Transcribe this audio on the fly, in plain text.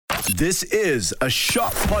This is a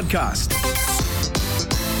Shock podcast.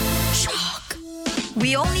 Shock.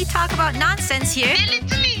 We only talk about nonsense here. They're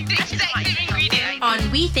literally the exact same ingredient.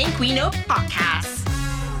 On We Think We Know podcast.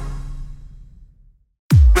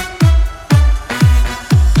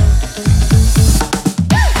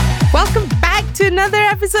 Welcome back to another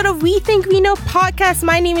episode of We Think We Know podcast.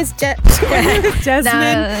 My name is Jasmine.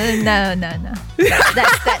 No.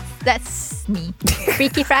 That's me.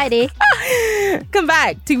 Freaky Friday. Come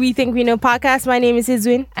back to We Think We Know podcast. My name is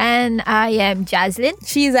Izuin. And I am Jaslyn.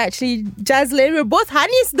 She's actually Jaslyn. We're both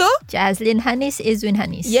honeys though. Jaslyn Hanis, Izuin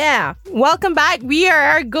Hanis. Yeah. Welcome back. We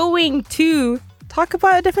are going to talk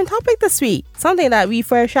about a different topic this week. Something that we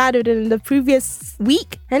foreshadowed in the previous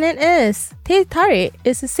week. And it is Teh Tarik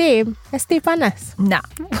is the same as Teh Panas. No.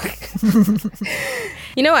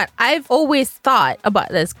 You know what? I've always thought about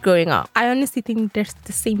this growing up. I honestly think they're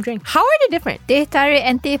the same drink. How are they different? Teh Tarik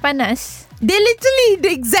and Teh Panas. They're literally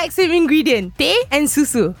the exact same ingredient. Teh and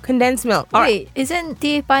susu. Condensed milk. Wait, isn't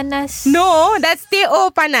Teh Panas... No, that's Teh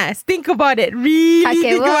Panas. Think about it. Really Okay,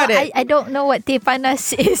 think well, about it. I don't know what Teh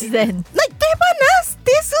Panas is then. Like Teh Panas,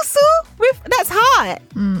 Teh susu. That's hot.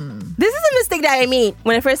 This is a mistake that I made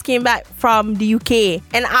when I first came back from the UK.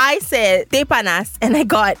 And I said Teh Panas. And I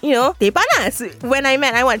got, Teh Panas. When I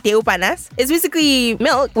meant I want Teh Panas. It's basically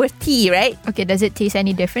milk with tea, right? Okay, does it taste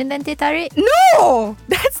any different than Teh Tarik? No!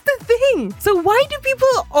 That's the thing. So why do people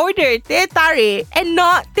order Teh Tarik and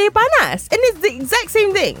not Teh Panas? And it's the exact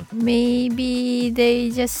same thing. Maybe they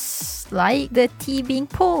just like the tea being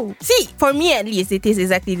pulled. See, for me at least, it tastes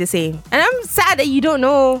exactly the same. And I'm sad that you don't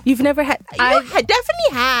know. You've never had... I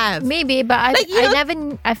definitely have. Maybe, but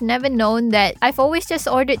I've never known that. I've always just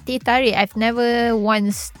ordered Teh Tarik. I've never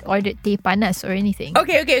once ordered Teh Panas or anything.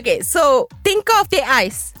 Okay. So, think of Teh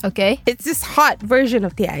Ice. Okay. It's this hot version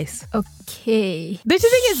of Teh Ice. Okay. Don't you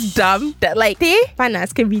think it's dumb that like Teh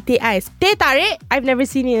Panas can be Teh Ice? Teh Tarik, I've never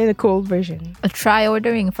seen it in a cold version. I'll try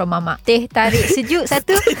ordering from Mama. Teh Tarik sejuk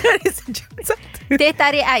satu. Teh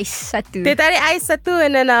Tarik ice satu. Teh Tarik Ice satu,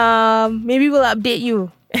 and then maybe we'll update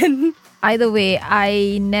you. And either way,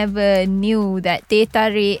 I never knew that Teh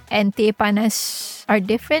Tarik and Teh Panas are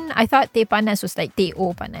different. I thought Teh Panas was like Teh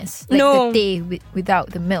Panas. Like No. the teh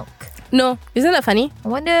without the milk. no, isn't that funny? I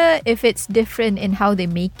wonder if it's different in how they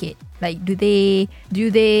make it. Like, do they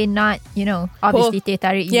not, obviously Teh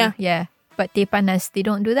Tarik. Yeah. But Teh Panas, they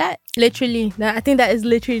don't do that. Literally, I think that is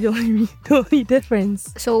literally the only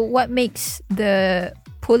difference. So what makes the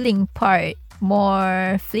pulling part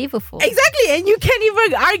more flavorful? Exactly, and you can't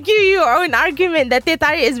even argue your own argument that Teh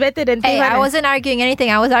Tarik is better than Teh Hey, Panas. I wasn't arguing anything.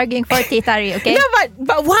 I was arguing for Teh Tarik, okay? No,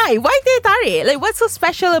 but why? Why Teh Tarik? Like, what's so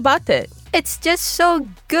special about it? It's just so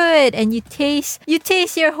good, and you taste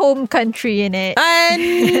your home country in it.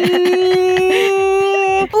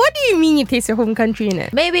 What do you mean you taste your home country in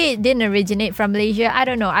it? Maybe it didn't originate from Malaysia. I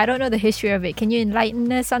don't know. I don't know the history of it. Can you enlighten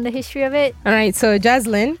us on the history of it? Alright, so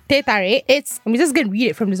Jaslyn, Teh Tarik, I'm just gonna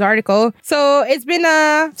read it from this article. So it's been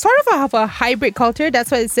a sort of a hybrid culture. That's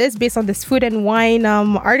what it says based on this Food and Wine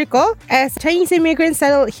article. As Chinese immigrants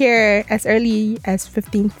settled here as early as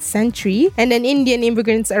 15th century, and then Indian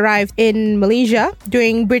immigrants arrived in Malaysia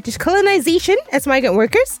during British colonization as migrant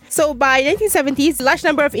workers. So by 1970s, a large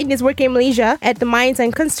number of Indians working in Malaysia at the mines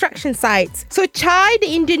and construction sites. So chai,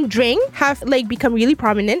 the Indian drink, have become really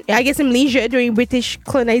prominent, I guess, in Malaysia during British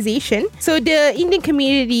colonization. So the Indian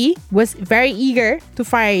community was very eager to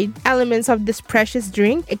find elements of this precious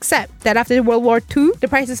drink, except that after World War II, the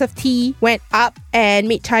prices of tea went up and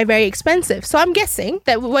made chai very expensive. So I'm guessing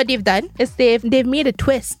that what they've done is they've made a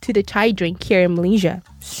twist to the chai drink here in Malaysia.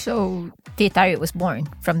 So Teh Tarik was born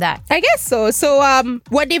from that. I guess so. So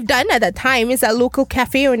what they've done at that time is that local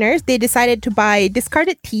cafe owners, they decided to buy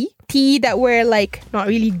discarded tea that were not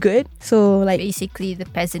really good. So Basically the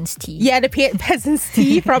peasants' tea. Yeah, the peasants'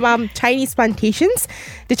 tea from Chinese plantations.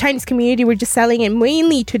 The Chinese community were just selling it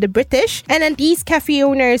mainly to the British. And then these cafe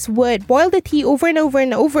owners would boil the tea over and over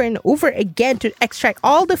and over and over again to extract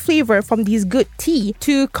all the flavor from these good tea.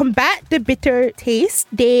 To combat the bitter taste,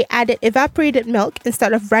 they added evaporated milk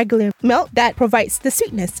instead of regular milk that provides the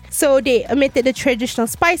sweetness. So they omitted the traditional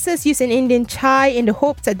spices used in Indian chai in the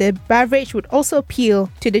hopes that the beverage would also appeal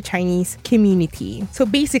to the Chinese community. So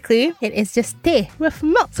basically, it is just tea with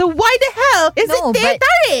milk. So why the hell is it Teh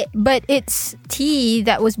Tarik? But it's tea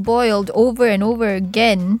that was boiled over and over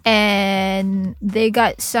again, and they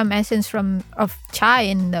got some essence of chai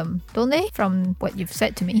in them, don't they? From what you've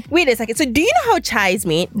said to me. Wait a second. So do you know how chai is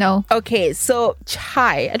made? No. Okay, so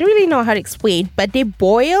chai, I don't really know how to explain, but they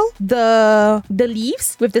boil the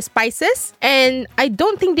leaves with the spices, and I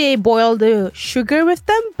don't think they boil the sugar with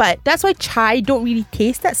them, but that's why chai don't really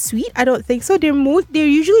taste that sweet. sweet. I don't think so. They're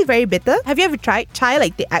usually very bitter. Have you ever tried chai,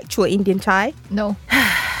 like the actual Indian chai? No.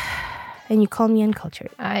 And you call me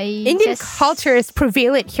uncultured. Indian Indian culture is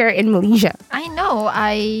prevalent here in Malaysia. I know.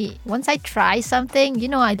 Once I try something,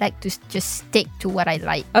 I like to just stick to what I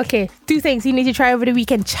like. Okay, 2 things you need to try over the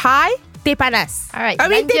weekend. Chai, Teh Panas. All right. I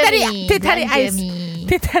mean, Teh belanja Tarik ice. mi.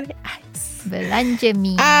 Teh Tarik ice. Belanja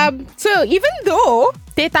mi. So even though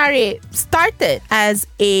Teh Tarik started as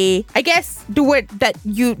I guess the word that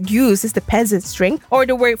you use is the peasant's drink, or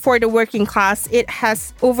the word for the working class, it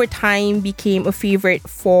has over time became a favorite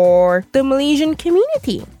for the Malaysian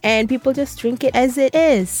community, and people just drink it as it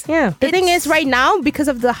is. Yeah. The thing is, right now,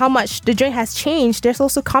 because of how much the drink has changed, there's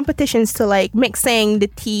also competitions to like mixing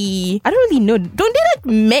the tea. I don't really know. Don't they like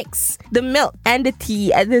mix the milk and the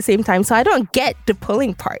tea at the same time? So I don't get the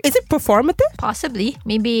pulling part. Is it performative? Possibly.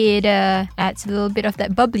 Maybe it adds a little bit of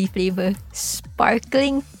that bubbly flavor.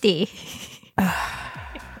 Sparkling tea.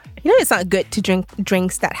 It's not good to drink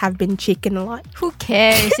drinks that have been shaken a lot. Who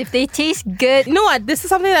cares if they taste good? You know what? This is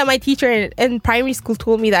something that my teacher in primary school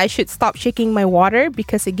told me, that I should stop shaking my water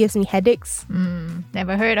because it gives me headaches.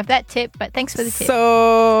 Never heard of that tip, but thanks for the tip.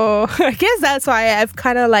 So I guess that's why I've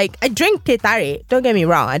kind of I drink Teh Tarik. Don't get me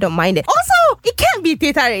wrong, I don't mind it. Also, it can't be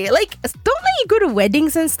Teh Tarik. Like, don't let you go to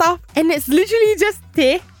weddings and stuff and it's literally just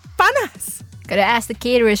Teh Panas. Gotta ask the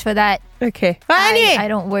caterers for that. Okay. But anyway, I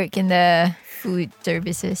don't work in the food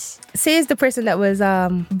services. says the person that was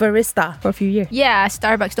barista for a few years. Yeah,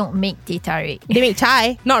 Starbucks don't make Teh Tarik. They make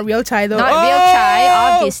chai, not real chai though. Not real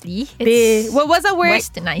chai, obviously. It's what was that word?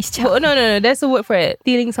 westernized chai. Well, no. There's a word for it.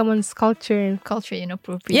 Stealing someone's culture. Culture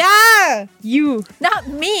inappropriate. Yeah, you. Not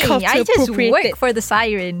me. Culture I just appropriated. work for the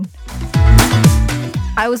siren.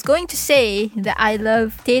 I was going to say that I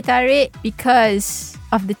love Teh Tarik because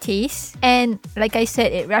of the taste. And like I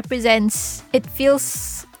said, it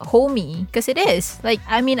feels homey, because it is.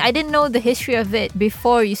 I didn't know the history of it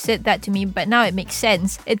before you said that to me, but now it makes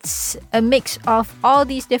sense. It's a mix of all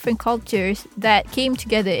these different cultures that came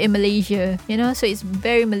together in Malaysia, so it's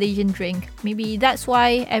very Malaysian drink. Maybe that's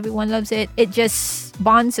why everyone loves it. It just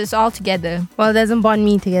bonds us all together. Well, it doesn't bond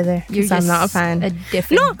me together You're because I'm just not a fan. a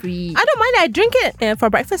different breed. I don't mind. I drink it for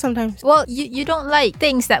breakfast sometimes. Well, you don't like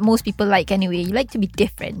things that most people like anyway. You like to be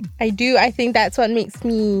different. I do. I think that's what makes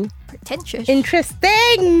me Pretentious.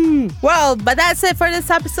 interesting. Well, but that's it for this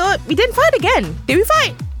episode. We didn't fight again. Did we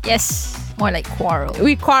fight? Yes, more like quarrel.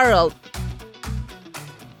 We quarreled.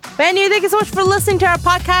 But anyway, thank you so much for listening to our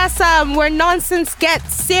podcast. Where nonsense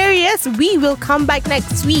gets serious. We will come back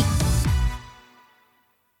next week.